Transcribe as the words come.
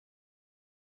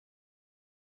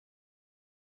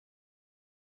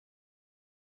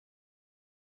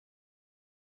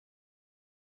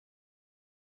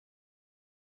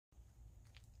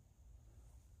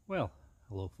Well,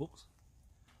 hello folks.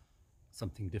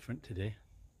 Something different today.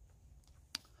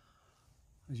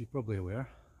 As you're probably aware,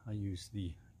 I use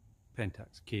the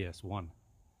Pentax KS1.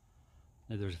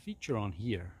 Now there's a feature on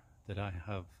here that I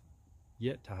have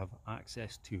yet to have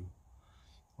access to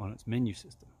on its menu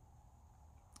system.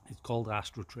 It's called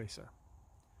Astro,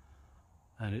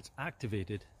 and it's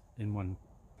activated in one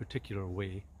particular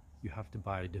way. You have to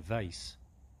buy a device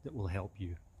that will help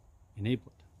you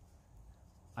enable it.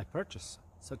 I purchased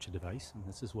such a device, and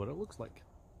this is what it looks like.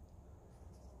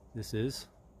 This is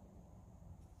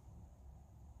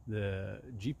the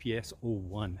GPS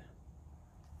 01,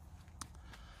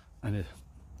 and it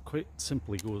quite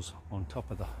simply goes on top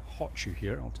of the hot shoe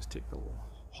here. I'll just take the little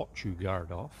hot shoe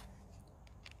guard off,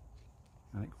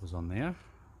 and it goes on there,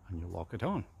 and you lock it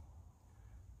on,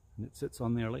 and it sits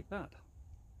on there like that.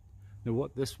 Now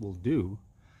what this will do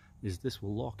is this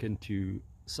will lock into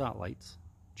satellites,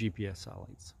 GPS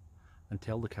satellites, and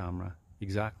tell the camera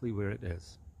exactly where it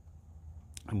is.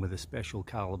 And with a special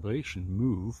calibration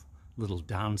move, little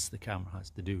dance the camera has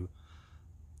to do,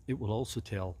 it will also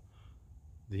tell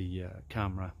the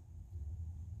camera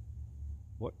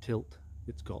what tilt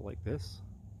it's got like this,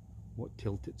 what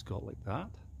tilt it's got like that,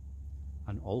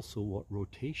 and also what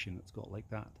rotation it's got like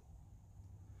that.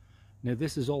 Now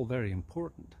this is all very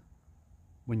important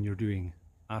when you're doing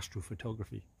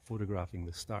astrophotography, photographing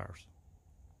the stars.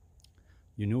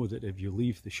 You know that if you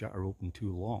leave the shutter open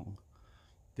too long,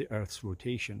 the Earth's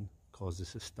rotation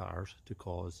causes the stars to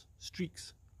cause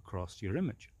streaks across your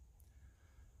image.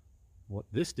 What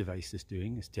this device is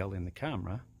doing is telling the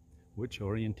camera which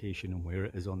orientation and where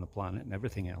it is on the planet and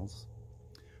everything else,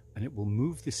 and it will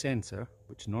move the sensor,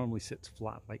 which normally sits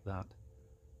flat like that,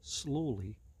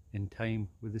 slowly in time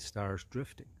with the stars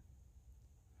drifting.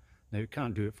 Now it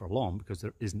can't do it for long because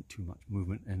there isn't too much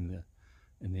movement in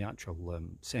the actual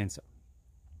sensor.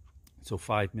 So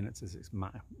 5 minutes is its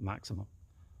maximum,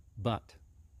 but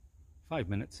 5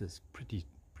 minutes is pretty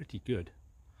good.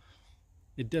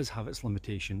 It does have its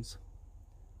limitations.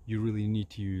 You really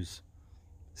need to use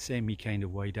semi kind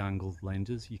of wide angled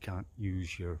lenses. You can't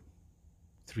use your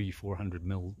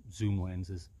 300-400mm zoom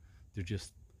lenses. There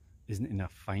just isn't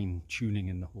enough fine tuning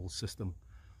in the whole system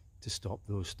to stop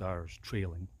those stars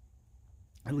trailing.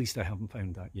 At least I haven't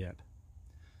found that yet.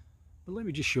 But let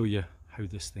me just show you how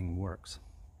this thing works.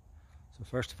 So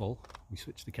first of all, we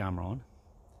switch the camera on.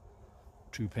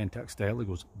 True Pentax style, it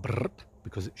goes brrrt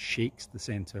because it shakes the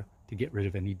sensor to get rid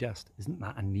of any dust. Isn't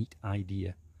that a neat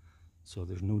idea? So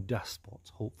there's no dust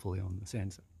spots, hopefully, on the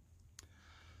sensor.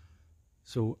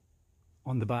 So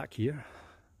on the back here,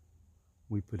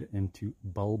 we put it into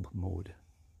bulb mode.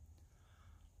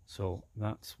 So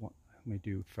that's what we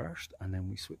do first, and then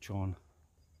we switch on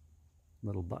a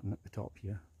little button at the top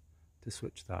here to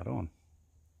switch that on.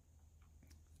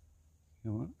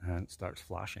 And it starts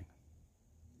flashing.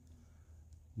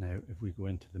 Now if we go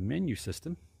into the menu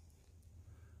system,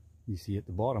 you see at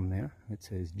the bottom there it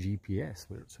says GPS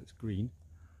where it says green.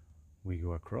 We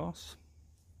go across,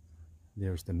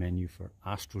 there's the menu for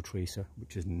Astro,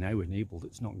 which is now enabled.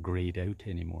 It's not grayed out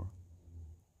anymore.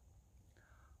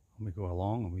 And we go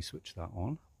along and we switch that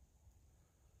on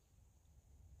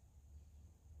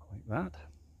like that,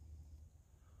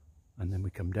 and then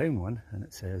we come down one and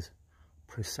it says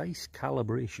precise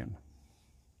calibration,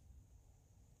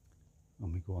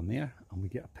 and we go on there and we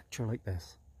get a picture like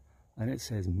this, and it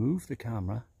says move the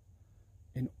camera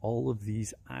in all of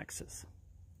these axes.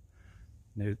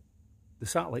 Now the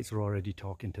satellites are already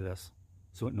talking to this,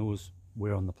 so it knows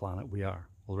where on the planet we are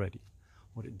already.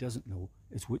 What it doesn't know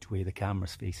is which way the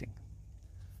camera's facing.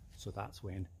 So that's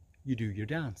when you do your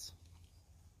dance.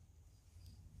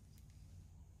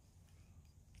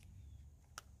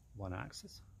 One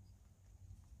axis,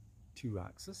 two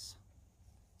axis,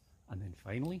 and then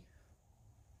finally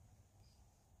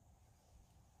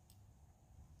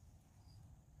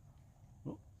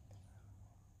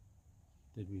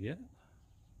did we get it?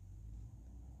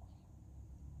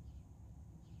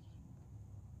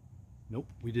 Nope,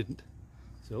 we didn't.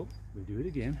 So we do it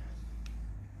again.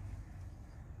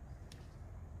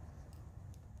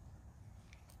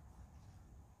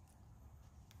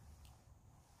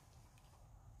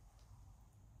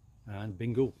 And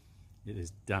bingo, it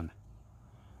is done.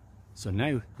 So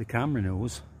now the camera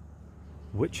knows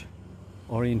which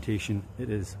orientation it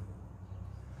is.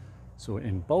 So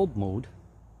in bulb mode,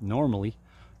 normally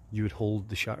you would hold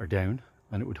the shutter down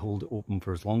and it would hold it open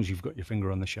for as long as you've got your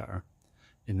finger on the shutter.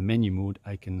 In the menu mode,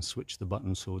 I can switch the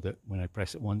button so that when I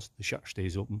press it once, the shutter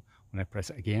stays open. When I press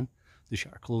it again, the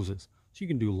shutter closes. So you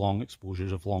can do long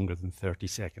exposures of longer than 30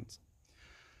 seconds.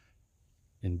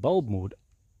 In bulb mode,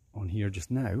 on here just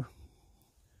now,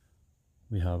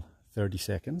 we have 30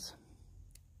 seconds.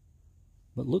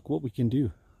 But look what we can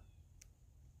do.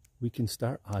 We can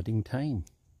start adding time.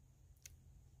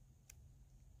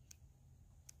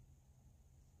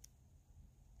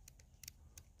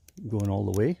 Going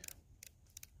all the way.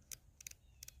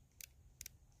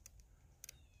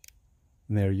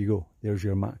 And there you go. There's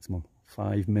your maximum.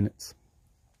 5 minutes.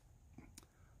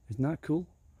 Isn't that cool?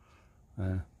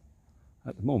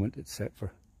 At the moment it's set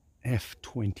for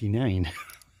F29.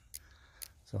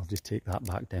 So I'll just take that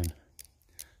back down.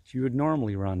 So you would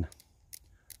normally run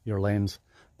your lens.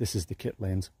 This is the kit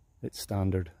lens. It's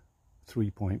standard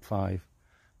 3.5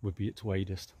 would be its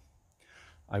widest.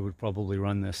 I would probably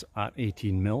run this at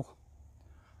 18mm,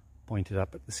 pointed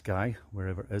up at the sky,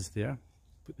 wherever it is there.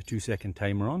 Put the 2-second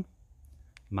timer on,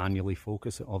 manually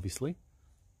focus it obviously,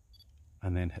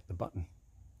 and then hit the button.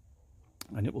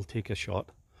 And it will take a shot,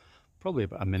 probably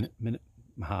about a minute, minute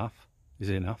and a half is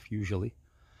enough usually.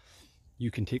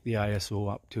 You can take the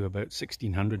ISO up to about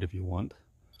 1600 if you want,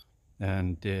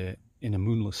 and in a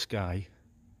moonless sky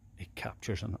it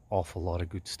captures an awful lot of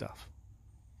good stuff.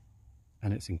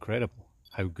 And it's incredible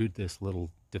how good this little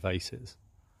device is.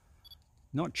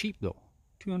 Not cheap though,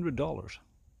 $200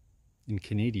 in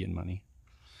Canadian money.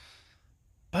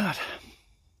 But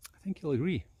I think you'll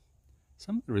agree,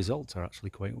 some of the results are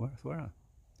actually quite worthwhile.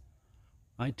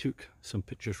 I took some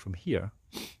pictures from here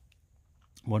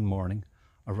one morning.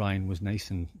 Orion was nice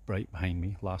and bright behind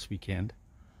me last weekend,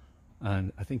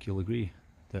 and I think you'll agree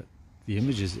that the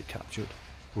images it captured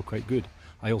were quite good.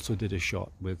 I also did a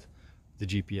shot with the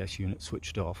GPS unit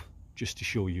switched off, just to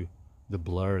show you the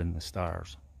blur in the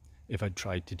stars if I'd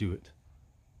tried to do it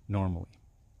normally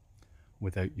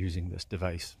without using this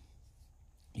device.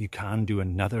 You can do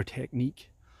another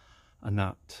technique, and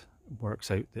that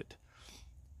works out that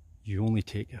you only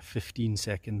take a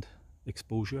 15-second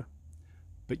exposure,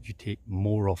 but you take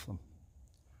more of them,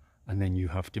 and then you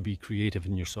have to be creative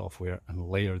in your software and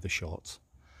layer the shots,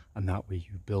 and that way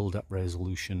you build up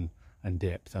resolution and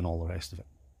depth and all the rest of it.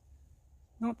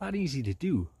 Not that easy to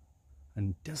do,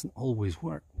 and doesn't always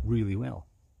work really well.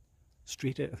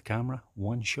 Straight out of the camera,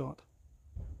 one shot,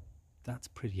 that's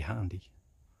pretty handy.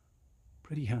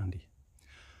 Pretty handy.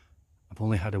 I've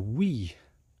only had a wee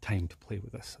time to play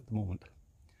with this at the moment,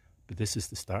 but this is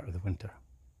the start of the winter.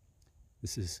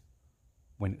 This is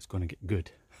when it's going to get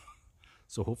good.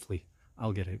 So hopefully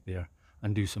I'll get out there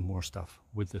and do some more stuff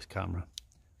with this camera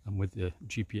and with the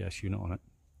GPS unit on it,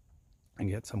 and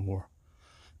get some more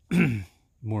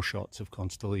more shots of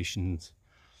constellations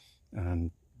and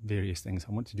various things.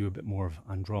 I want to do a bit more of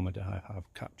Andromeda. I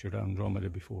have captured Andromeda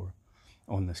before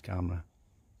on this camera,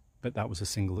 but that was a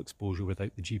single exposure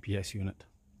without the GPS unit.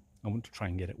 I want to try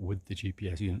and get it with the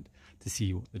GPS unit to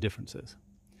see what the difference is.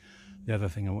 The other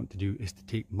thing I want to do is to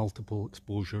take multiple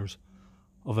exposures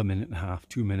of 1.5 minutes,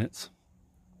 2 minutes,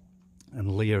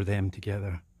 and layer them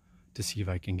together to see if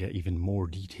I can get even more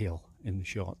detail in the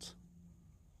shots.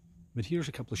 But here's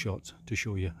a couple of shots to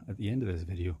show you at the end of this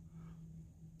video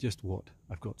just what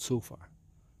I've got so far.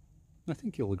 I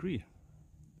think you'll agree,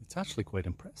 it's actually quite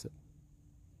impressive.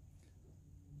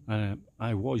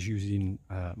 I was using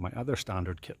my other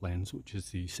standard kit lens, which is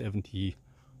the 70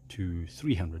 to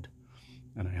 300,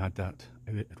 and I had that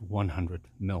at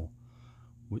 100mm,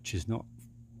 which is not,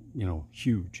 you know,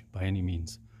 huge by any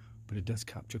means, but it does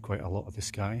capture quite a lot of the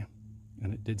sky,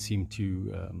 and it did seem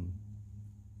to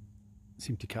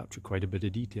capture quite a bit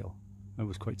of detail. I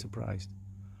was quite surprised.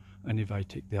 And if I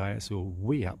take the ISO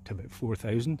way up to about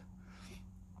 4000,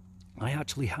 I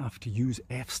actually have to use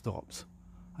f-stops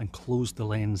and close the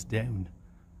lens down,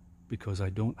 because I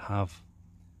don't have,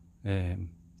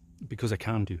 because I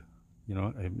can do, you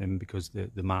know, and because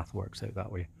the math works out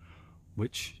that way,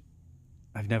 which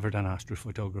I've never done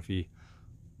astrophotography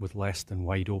with less than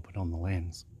wide open on the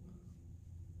lens.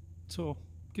 So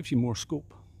it gives you more scope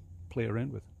to play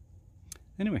around with.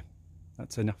 Anyway,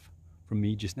 that's enough from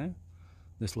me just now.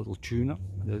 This little tune-up,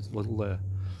 this little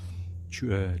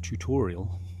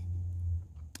tutorial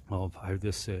of how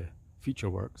this feature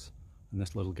works, and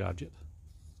this little gadget.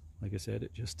 Like I said,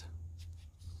 it just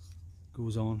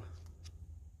goes on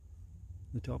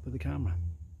the top of the camera.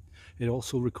 It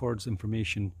also records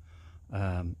information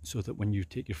so that when you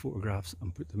take your photographs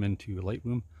and put them into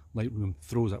Lightroom, Lightroom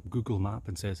throws up Google Map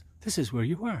and says, this is where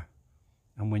you were.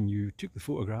 And when you took the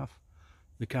photograph,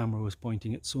 the camera was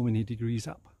pointing at so many degrees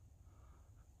up.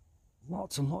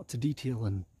 Lots and lots of detail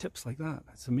and tips like that.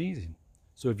 It's amazing.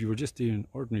 So if you were just doing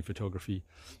ordinary photography,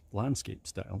 landscape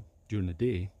style, during the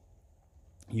day,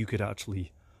 you could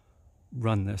actually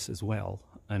run this as well,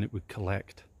 and it would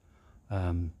collect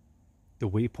the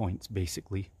waypoints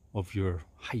basically of your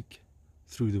hike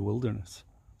through the wilderness.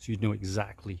 so you'd know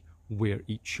exactly where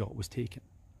each shot was taken.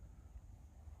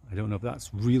 I don't know if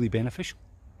that's really beneficial,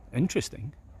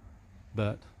 interesting,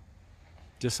 but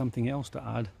just something else to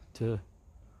add to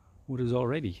what is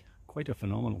already quite a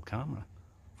phenomenal camera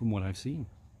from what I've seen.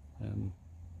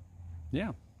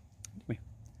 Yeah, anyway,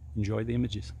 enjoy the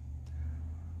images.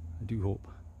 I do hope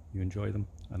you enjoy them,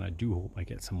 and I do hope I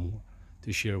get some more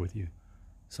to share with you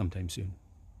sometime soon.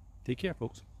 Take care,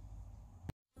 folks.